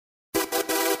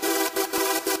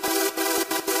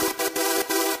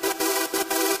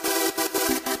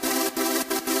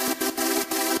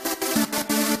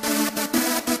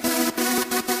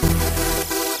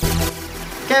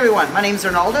Okay everyone, my name is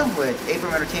Arnoldo with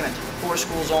Abram Entertainment, for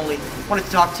schools only. Wanted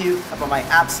to talk to you about my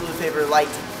absolute favorite light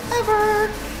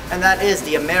ever, and that is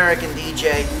the American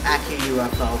DJ Accu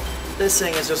UFO. This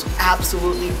thing is just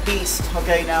absolutely beast.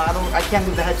 Okay, now I can't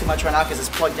move the head too much right now because it's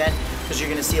plugged in, because you're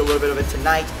going to see a little bit of it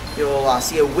tonight. You'll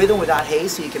see it with and without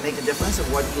haze, so you can make the difference of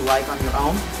what you like on your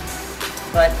own.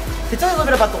 But to tell you a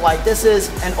little bit about the light, this is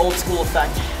an old school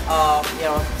effect. You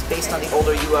know, it's based on the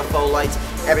older UFO lights.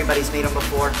 Everybody's made them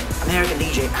before. American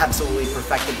DJ absolutely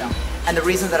perfected them. And the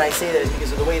reason that I say that is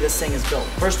because of the way this thing is built.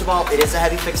 First of all, it is a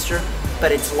heavy fixture,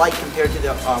 but it's light compared to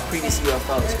the previous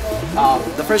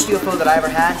UFOs. The first UFO that I ever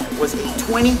had was a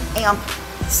 20 amp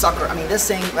sucker. I mean, this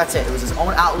thing, that's it. It was its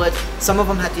own outlet. Some of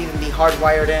them had to even be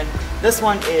hardwired in. This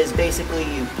one is basically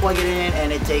you plug it in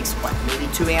and it takes, what,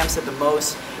 maybe 2 amps at the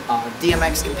most.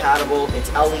 DMX compatible,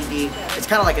 it's LED, it's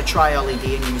kind of like a tri-LED,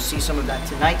 and you see some of that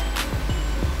tonight.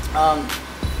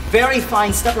 Very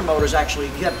fine stepper motors actually.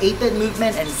 You have 8-bit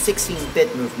movement and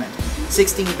 16-bit movement.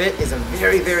 16-bit is a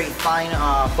very, very fine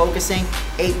focusing.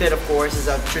 8-bit, of course, is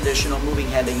a traditional moving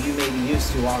head that you may be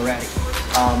used to already.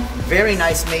 Very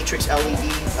nice matrix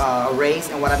LED arrays,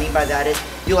 and what I mean by that is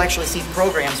you'll actually see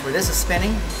programs where this is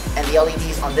spinning and the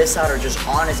LEDs on this side are just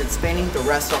on as it's spinning, the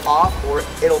rest are off, or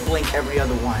it'll blink every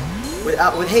other one.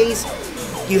 With haze,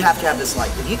 you have to have this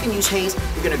light. If you can use haze,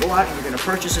 you're going to go out and you're going to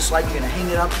purchase this light, you're going to hang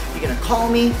it up, you're going to call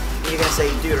me, and you're going to say,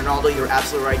 dude, Arnoldo, you're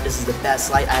absolutely right, this is the best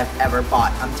light I have ever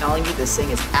bought. I'm telling you, this thing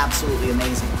is absolutely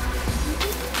amazing.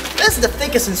 This is the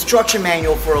thickest instruction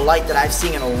manual for a light that I've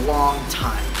seen in a long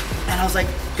time. And I was like,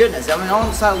 goodness, I mean, I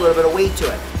almost had a little bit of weight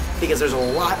to it, because there's a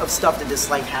lot of stuff that this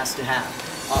light has to have,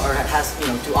 or has, you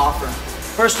know, to offer.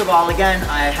 First of all, again,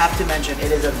 I have to mention,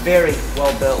 it is a very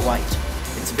well-built light.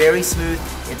 It's very smooth,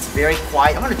 it's very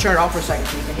quiet. I'm going to turn it off for a second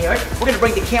so you can hear it. We're going to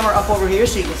bring the camera up over here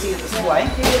so you can see the display.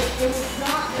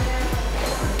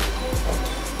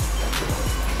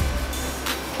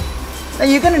 Now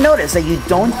you're going to notice that you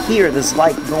don't hear this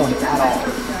light going at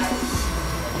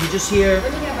all. You just hear...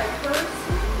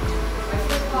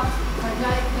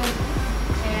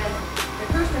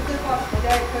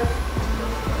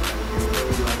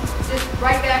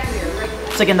 Right back there.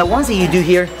 It's like in the ones that you do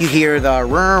hear, you hear the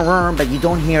rrr, but you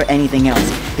don't hear anything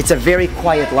else. It's a very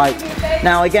quiet light.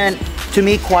 Now again, to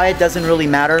me, quiet doesn't really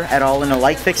matter at all in a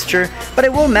light fixture, but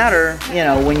it will matter, you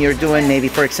know, when you're doing maybe,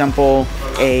 for example,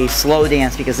 a slow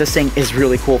dance, because this thing is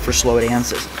really cool for slow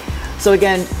dances. So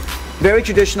again, very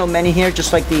traditional menu here,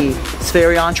 just like the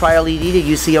Spherion Tri-LED that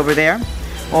you see over there.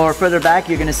 Or further back,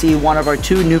 you're going to see one of our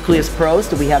 2 Nucleus Pros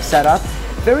that we have set up.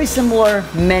 Very similar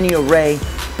menu array,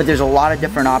 but there's a lot of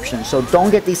different options. So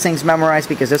don't get these things memorized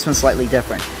because this one's slightly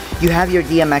different. You have your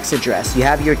DMX address, you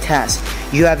have your test,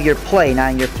 you have your play. Now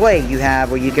in your play, you have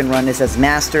where you can run this as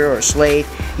master or slave.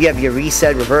 You have your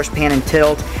reset, reverse pan and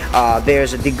tilt.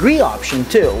 There's a degree option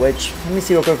too, which, let me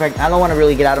see real quick. I don't want to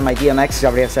really get out of my DMX because I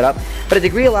already have set up. But a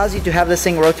degree allows you to have this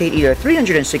thing rotate either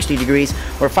 360 degrees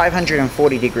or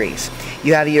 540 degrees.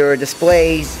 You have your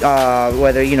displays,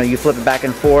 whether you flip it back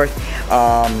and forth.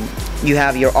 You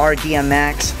have your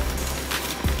RDMX.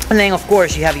 And then of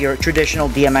course you have your traditional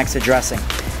DMX addressing.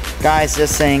 Guys,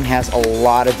 this thing has a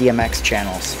lot of DMX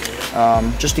channels.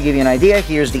 Just to give you an idea,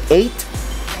 here's the 8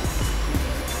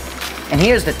 and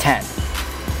here's the 10.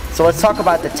 So let's talk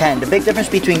about the 10. The big difference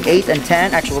between 8 and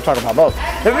 10, actually we'll talk about both.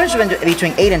 The difference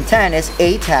between 8 and 10 is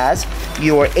 8 has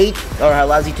your 8, or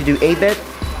allows you to do 8-bit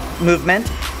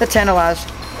movement. The 10 allows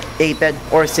 8-bit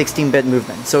or 16-bit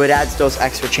movement. So it adds those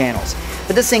extra channels.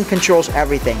 But this thing controls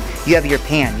everything. You have your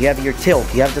pan, you have your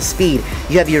tilt, you have the speed,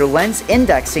 you have your lens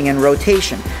indexing and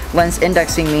rotation. Lens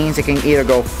indexing means it can either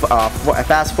go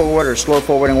fast forward or slow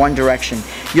forward in one direction.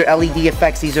 Your LED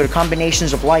effects, these are the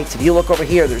combinations of lights. If you look over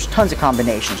here, there's tons of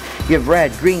combinations. You have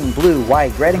red, green, blue,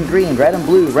 white, red and green, red and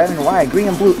blue, red and white, green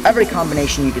and blue, every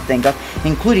combination you could think of,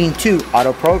 including 2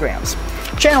 auto programs.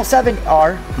 Channel 7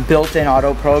 are built-in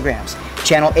auto programs.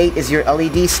 Channel 8 is your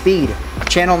LED speed.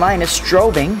 Channel 9 is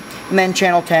strobing. And then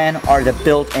channel 10 are the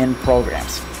built-in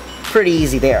programs. Pretty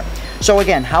easy there. So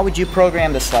again, how would you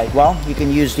program this light? Well, you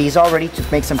can use these already to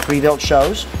make some pre-built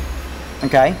shows.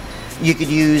 Okay. You could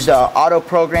use auto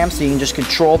programs, so you can just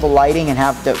control the lighting and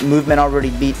have the movement already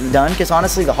be done. Because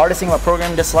honestly, the hardest thing about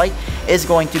programming this light is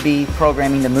going to be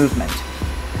programming the movement.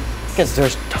 Because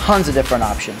there's tons of different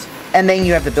options. And then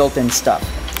you have the built-in stuff.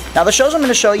 Now the shows I'm going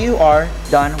to show you are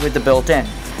done with the built-in.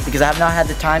 Because I have not had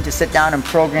the time to sit down and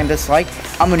program this light,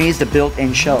 I'm going to use the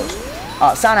built-in shows.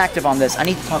 Sound Active on this, I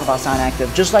need to talk about Sound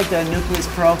Active. Just like the Nucleus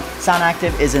Pro, Sound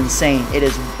Active is insane. It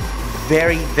is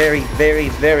very, very, very,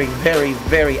 very, very,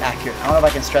 very accurate. I don't know if I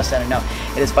can stress that enough.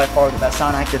 It is by far the best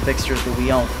Sound Active fixtures that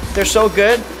we own. They're so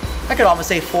good, I could almost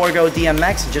say forego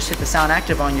DMX and just hit the sound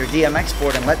active on your DMX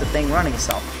board and let the thing run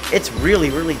itself. It's really,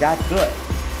 really that good.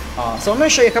 So I'm going to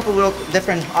show you a couple of little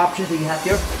different options that you have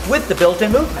here with the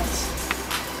built-in movements.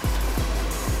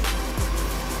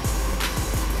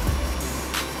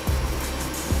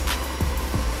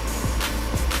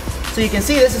 So you can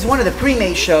see this is one of the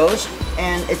pre-made shows,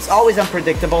 and it's always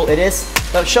unpredictable. It is.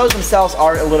 The shows themselves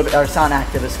are a little bit sound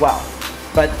active as well,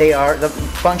 but they are the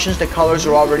functions, the colors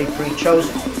are already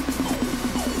pre-chosen.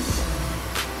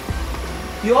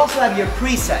 You also have your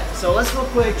preset. So let's real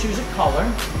quick choose a color.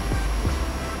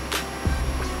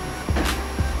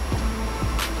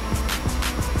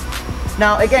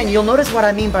 Now again, you'll notice what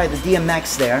I mean by the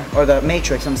DMX there, or the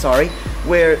matrix, I'm sorry,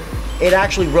 where it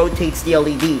actually rotates the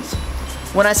LEDs.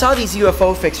 When I saw these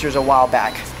UFO fixtures a while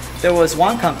back, there was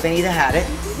one company that had it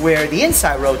where the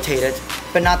inside rotated,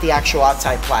 but not the actual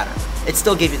outside platter. It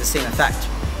still gave you the same effect.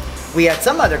 We had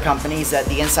some other companies that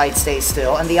the inside stays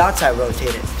still and the outside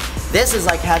rotated. This is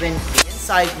like having the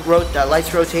inside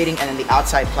lights rotating and then the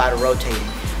outside platter rotating.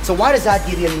 So why does that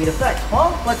give you a neat effect?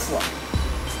 Well, let's look.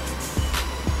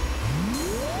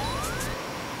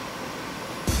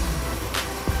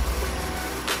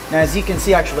 Now as you can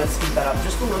see, actually let's speed that up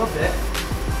just a little bit.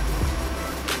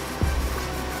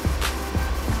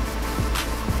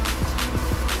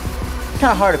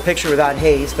 Kind of hard to picture without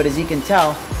haze, but as you can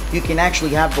tell, you can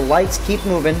actually have the lights keep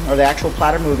moving, or the actual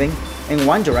platter moving in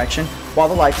one direction while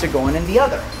the lights are going in the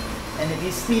other. And if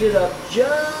you speed it up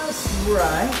just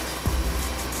right,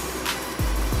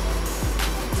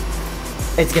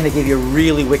 it's going to give you a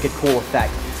really wicked cool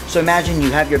effect. So imagine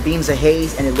you have your beams of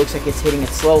haze and it looks like it's hitting it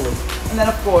slowly. And then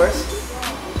of course,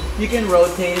 you can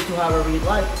rotate it to however you'd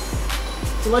like.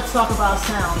 So let's talk about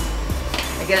sound.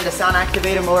 Again, the sound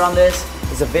activator mode on this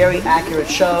is a very accurate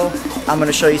show. I'm going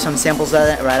to show you some samples of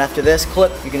it right after this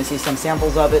clip. You're going to see some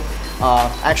samples of it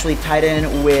actually tied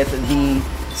in with the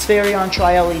Spherion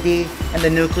Tri-LED and the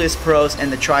Nucleus Pros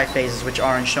and the Tri-Phases, which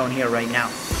aren't shown here right now.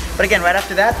 But again, right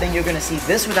after that, then you're going to see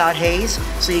this without haze,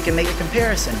 so you can make a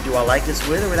comparison. Do I like this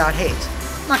with or without haze?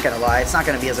 I'm not going to lie, it's not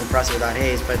going to be as impressive without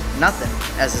haze, but nothing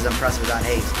as is impressive without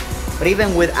haze. But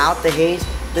even without the haze,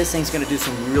 this thing's going to do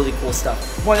some really cool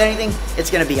stuff. More than anything,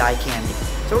 it's going to be eye candy.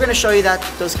 So we're going to show you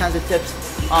those kinds of tips.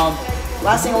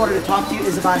 Last thing I wanted to talk to you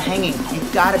is about hanging.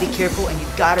 You've got to be careful and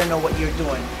you've got to know what you're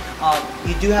doing.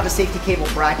 You do have a safety cable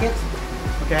bracket,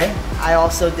 okay? I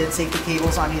also did safety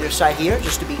cables on either side here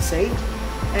just to be safe.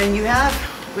 And you have,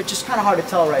 which is kind of hard to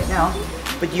tell right now,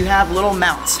 but you have little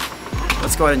mounts.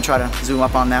 Let's go ahead and try to zoom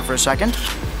up on that for a second.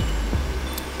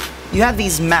 You have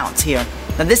these mounts here.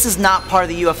 Now this is not part of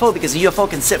the UFO because the UFO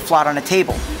can sit flat on a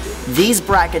table. These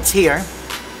brackets here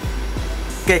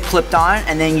get clipped on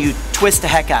and then you twist the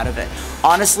heck out of it.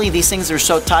 Honestly, these things are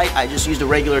so tight, I just used a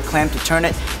regular clamp to turn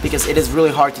it because it is really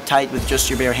hard to tighten with just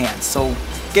your bare hands. So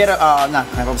get a, not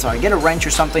clamp, I'm sorry, get a wrench or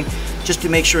something just to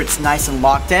make sure it's nice and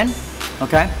locked in,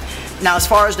 okay? Now as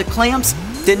far as the clamps,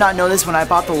 did not know this when I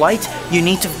bought the light, you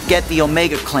need to get the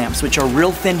Omega clamps, which are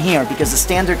real thin here because the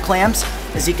standard clamps,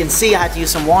 as you can see, I had to use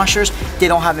some washers, they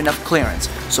don't have enough clearance.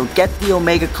 So get the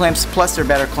Omega clamps, plus they're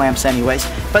better clamps anyways.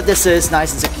 But this is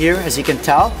nice and secure, as you can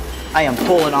tell. I am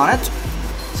pulling on it.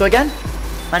 So again,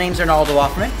 my name's Arnoldo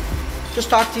Offermann. Just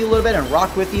talk to you a little bit and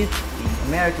rock with you the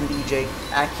American DJ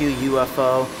Accu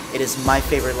UFO. It is my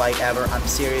favorite light ever. I'm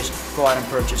serious. Go out and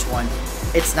purchase one.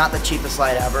 It's not the cheapest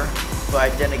light ever,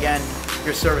 but then again,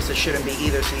 your services shouldn't be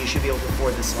either, so you should be able to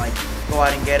afford this light. Go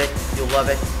out and get it. You'll love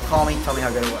it. Call me. Tell me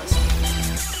how good it was.